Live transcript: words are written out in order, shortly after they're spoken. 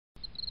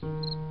Hi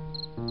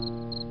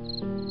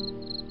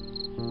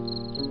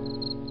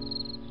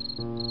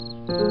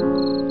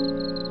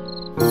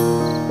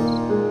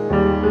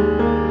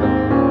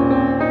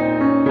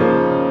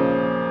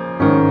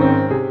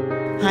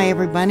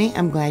everybody,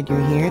 I'm glad you're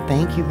here.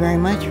 Thank you very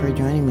much for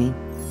joining me.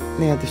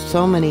 There's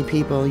so many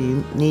people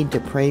you need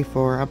to pray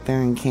for up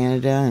there in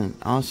Canada and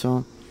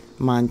also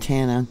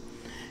Montana.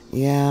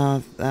 Yeah,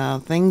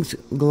 things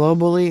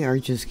globally are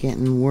just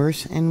getting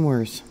worse and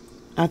worse.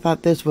 I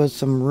thought this was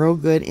some real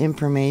good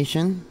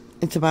information.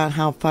 It's about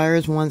how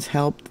fires once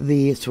helped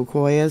the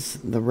sequoias,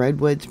 the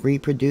redwoods,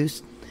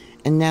 reproduce,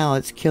 and now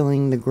it's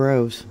killing the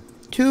groves.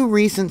 Two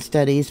recent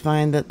studies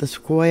find that the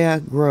sequoia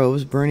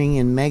groves burning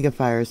in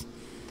megafires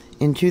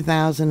in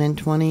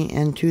 2020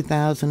 and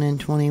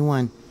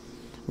 2021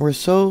 were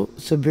so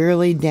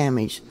severely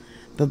damaged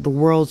that the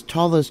world's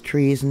tallest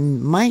trees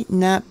might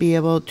not be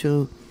able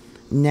to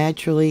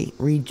naturally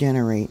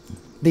regenerate.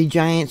 The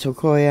giant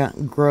sequoia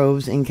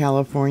groves in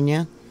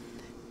California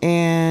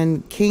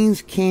and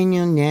Kings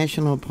Canyon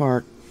National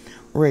Park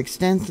were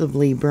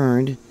extensively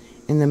burned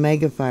in the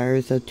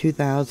megafires of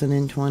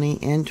 2020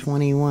 and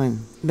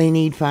 21. They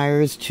need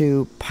fires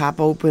to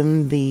pop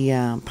open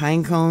the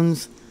pine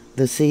cones,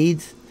 the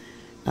seeds,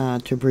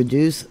 to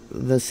produce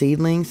the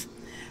seedlings,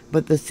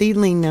 but the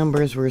seedling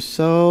numbers were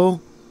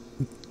so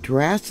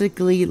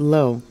drastically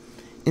low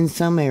in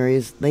some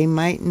areas they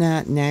might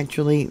not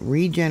naturally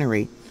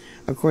regenerate,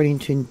 according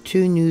to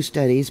two new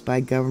studies by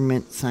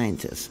government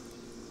scientists.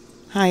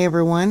 Hi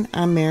everyone,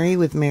 I'm Mary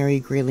with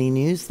MaryGreeley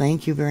News.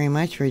 Thank you very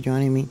much for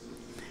joining me.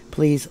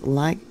 Please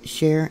like,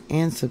 share,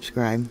 and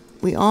subscribe.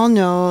 We all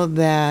know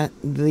that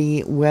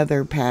the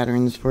weather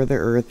patterns for the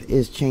earth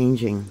is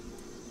changing,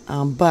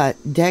 but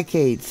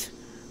decades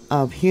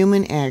of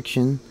human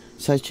action,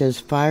 such as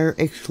fire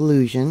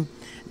exclusion,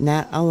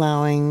 not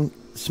allowing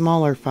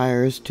smaller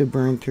fires to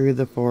burn through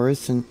the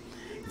forests and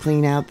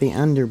clean out the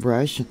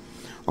underbrush,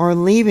 or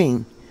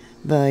leaving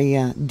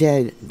the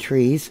dead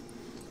trees,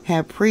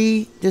 have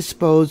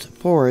predisposed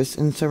forests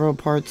in several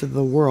parts of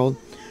the world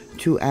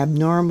to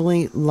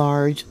abnormally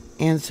large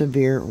and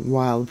severe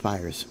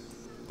wildfires.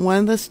 One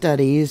of the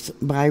studies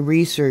by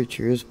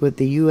researchers with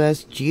the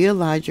U.S.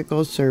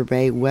 Geological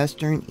Survey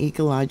Western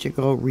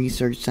Ecological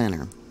Research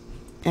Center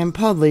and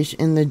published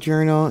in the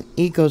journal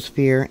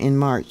Ecosphere in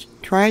March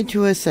tried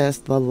to assess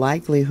the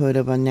likelihood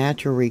of a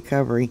natural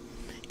recovery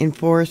in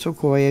forest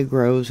sequoia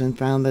groves and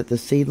found that the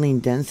seedling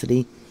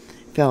density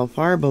fell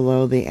far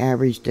below the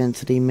average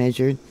density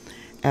measured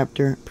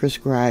after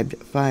prescribed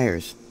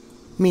fires,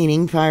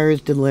 meaning fires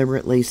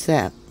deliberately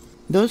set.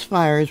 Those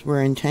fires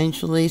were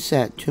intentionally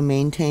set to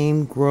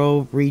maintain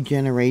grove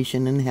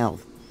regeneration and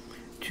health.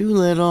 Too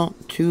little,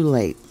 too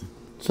late.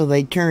 So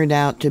they turned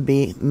out to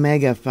be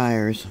mega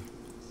fires.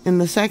 In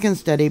the second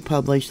study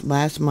published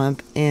last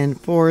month in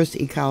Forest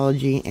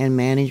Ecology and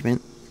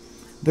Management,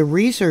 the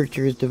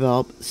researchers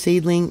developed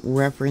seedling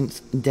reference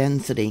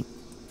density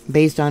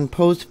based on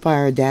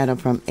post-fire data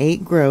from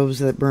 8 groves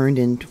that burned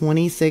in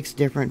 26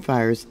 different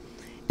fires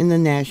in the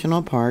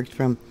national parks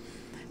from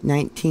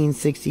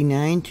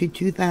 1969 to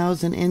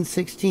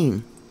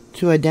 2016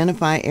 to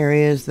identify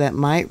areas that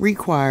might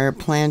require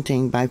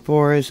planting by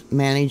forest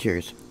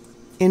managers.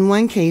 In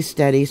one case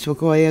study,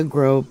 Sequoia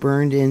Grove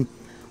burned in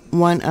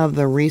one of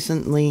the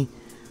recently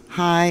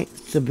high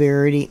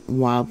severity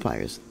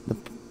wildfires. The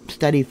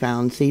study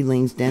found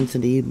seedlings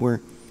density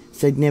were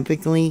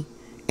significantly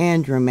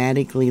and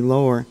dramatically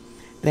lower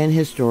than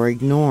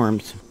historic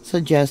norms,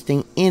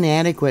 suggesting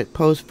inadequate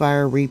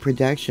post-fire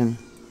reproduction.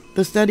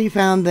 The study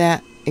found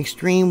that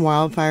extreme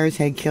wildfires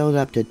had killed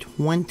up to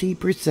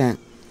 20%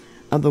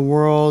 of the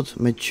world's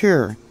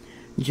mature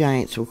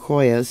giant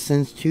sequoias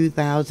since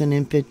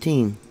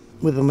 2015.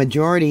 With a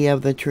majority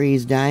of the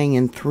trees dying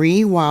in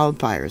 3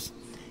 wildfires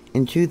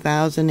in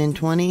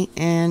 2020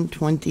 and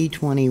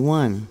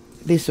 2021.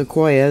 The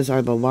sequoias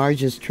are the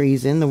largest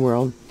trees in the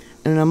world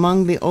and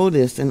among the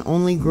oldest, and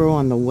only grow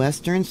on the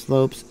western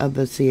slopes of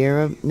the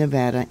Sierra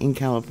Nevada in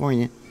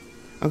California,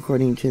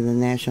 according to the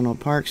National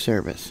Park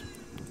Service.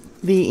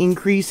 The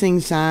increasing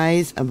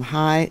size of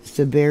high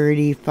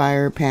severity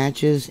fire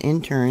patches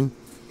in turn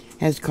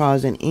has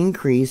caused an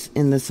increase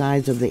in the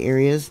size of the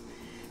areas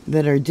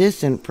that are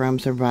distant from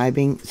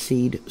surviving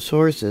seed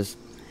sources,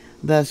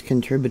 thus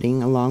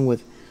contributing, along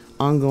with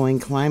ongoing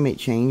climate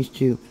change,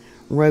 to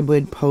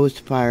redwood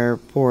post-fire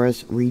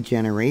forest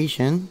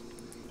regeneration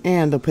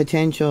and the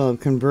potential of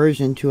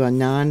conversion to a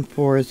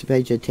non-forest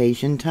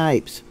vegetation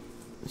types.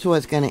 So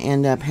what's going to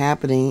end up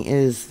happening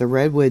is the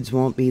redwoods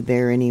won't be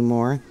there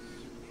anymore.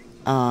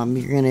 You're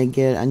going to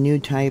get a new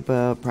type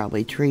of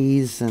probably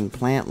trees and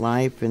plant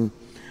life, and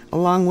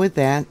along with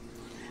that,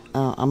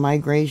 a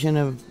migration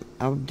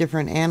of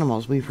different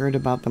animals. We've heard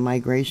about the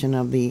migration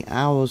of the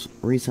owls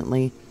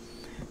recently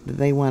that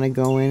they want to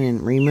go in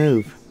and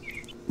remove.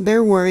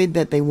 They're worried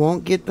that they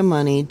won't get the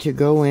money to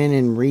go in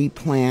and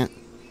replant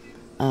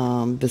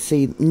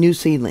the new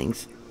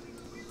seedlings.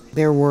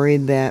 They're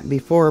worried that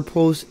before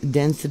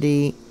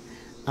post-density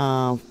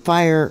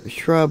fire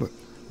shrub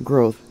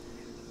growth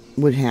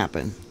would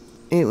happen.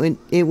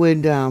 It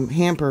would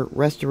hamper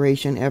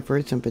restoration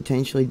efforts and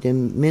potentially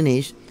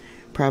diminish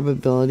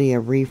probability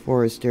of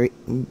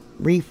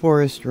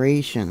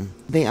reforestation.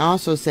 They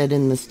also said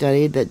in the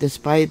study that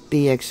despite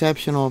the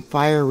exceptional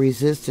fire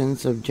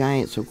resistance of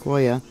giant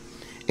sequoia,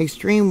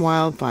 extreme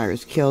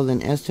wildfires killed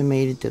an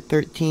estimated to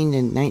 13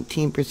 to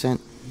 19%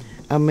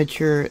 of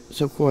mature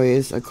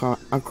sequoias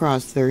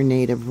across their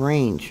native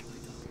range.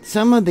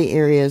 Some of the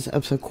areas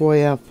of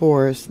sequoia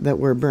forests that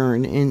were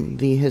burned in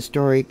the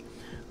historic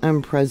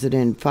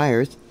unprecedented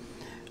fires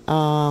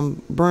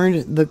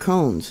burned the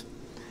cones.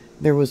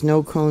 There was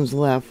no cones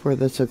left for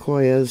the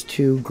sequoias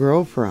to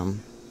grow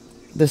from.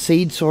 The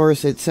seed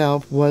source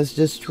itself was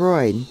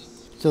destroyed.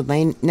 So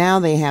now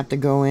they have to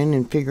go in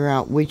and figure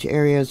out which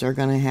areas are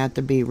going to have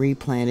to be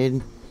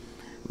replanted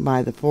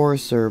by the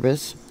Forest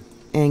Service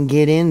and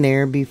get in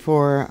there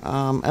before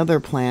other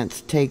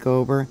plants take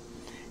over,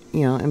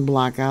 and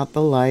block out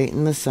the light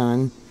and the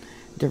sun.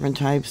 Different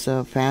types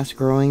of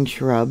fast-growing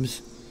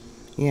shrubs.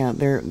 Yeah,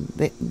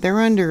 they're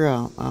under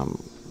a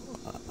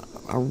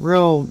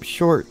real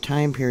short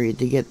time period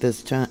to get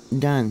this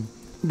done.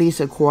 The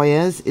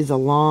sequoias is a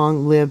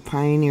long-lived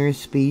pioneer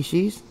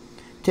species,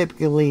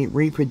 typically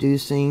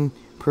reproducing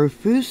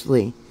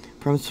profusely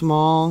from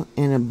small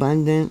and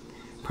abundant,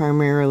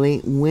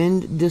 primarily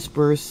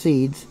wind-dispersed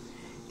seeds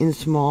in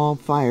small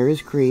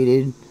fires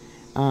created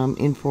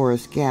in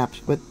forest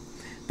gaps. But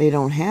they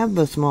don't have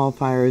the small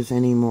fires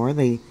anymore.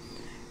 They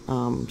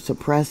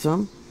suppress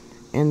them,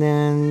 and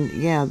then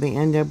they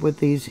end up with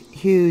these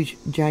huge,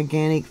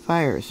 gigantic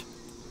fires.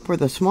 For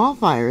the small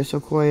fires,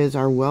 sequoias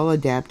are well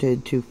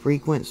adapted to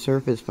frequent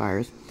surface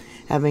fires,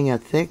 having a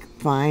thick,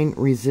 fine,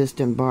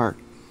 resistant bark,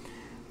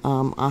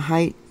 a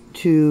height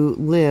to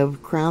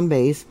live crown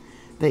base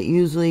that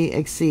usually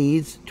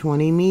exceeds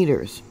 20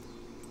 meters,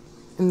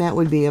 and that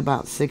would be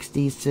about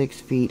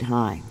 66 feet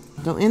high.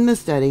 So in the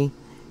study,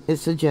 it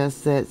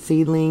suggests that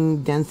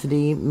seedling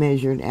density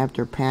measured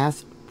after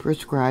past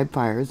prescribed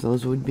fires,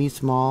 those would be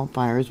small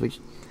fires, which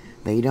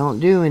they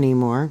don't do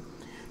anymore,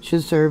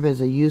 should serve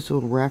as a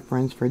useful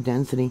reference for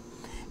density,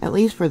 at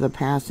least for the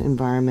past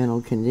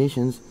environmental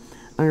conditions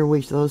under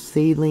which those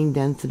seedling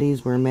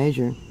densities were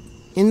measured.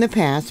 In the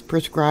past,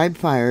 prescribed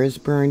fires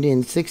burned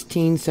in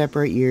 16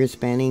 separate years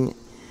spanning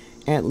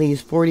at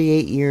least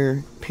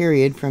 48-year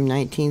period from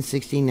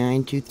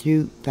 1969 to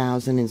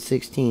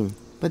 2016.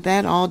 But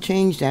that all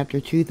changed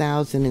after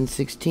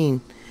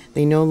 2016.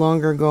 They no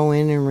longer go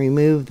in and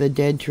remove the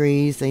dead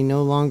trees. They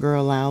no longer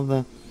allow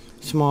the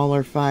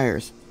smaller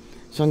fires.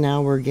 So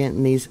now we're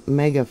getting these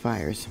mega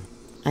fires.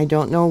 I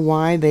don't know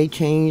why they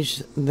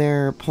changed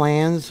their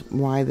plans,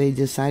 why they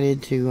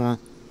decided to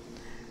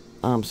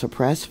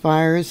suppress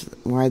fires,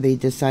 why they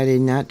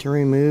decided not to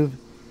remove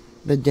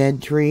the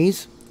dead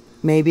trees.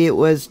 Maybe it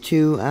was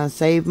to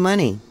save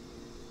money.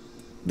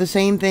 The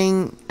same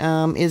thing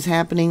is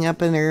happening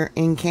up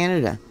in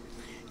Canada.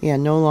 Yeah,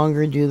 no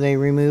longer do they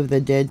remove the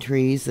dead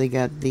trees. They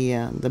got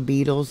the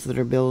beetles that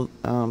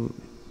are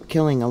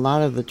killing a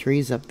lot of the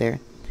trees up there,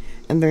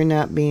 and they're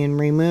not being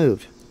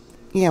removed.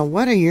 Yeah,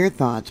 what are your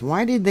thoughts?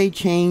 Why did they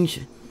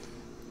change?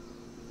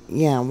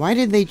 Yeah, why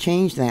did they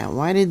change that?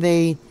 Why did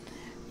they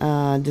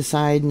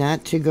decide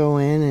not to go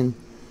in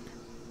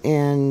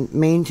and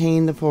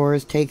maintain the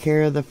forest, take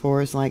care of the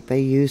forest like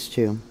they used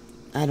to?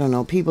 I don't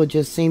know. People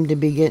just seem to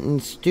be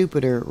getting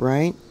stupider,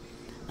 right?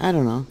 I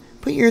don't know.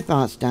 Put your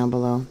thoughts down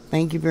below.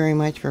 Thank you very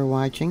much for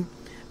watching.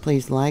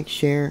 Please like,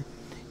 share,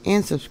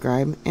 and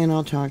subscribe, and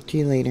I'll talk to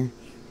you later.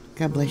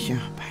 God bless you.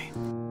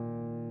 Bye.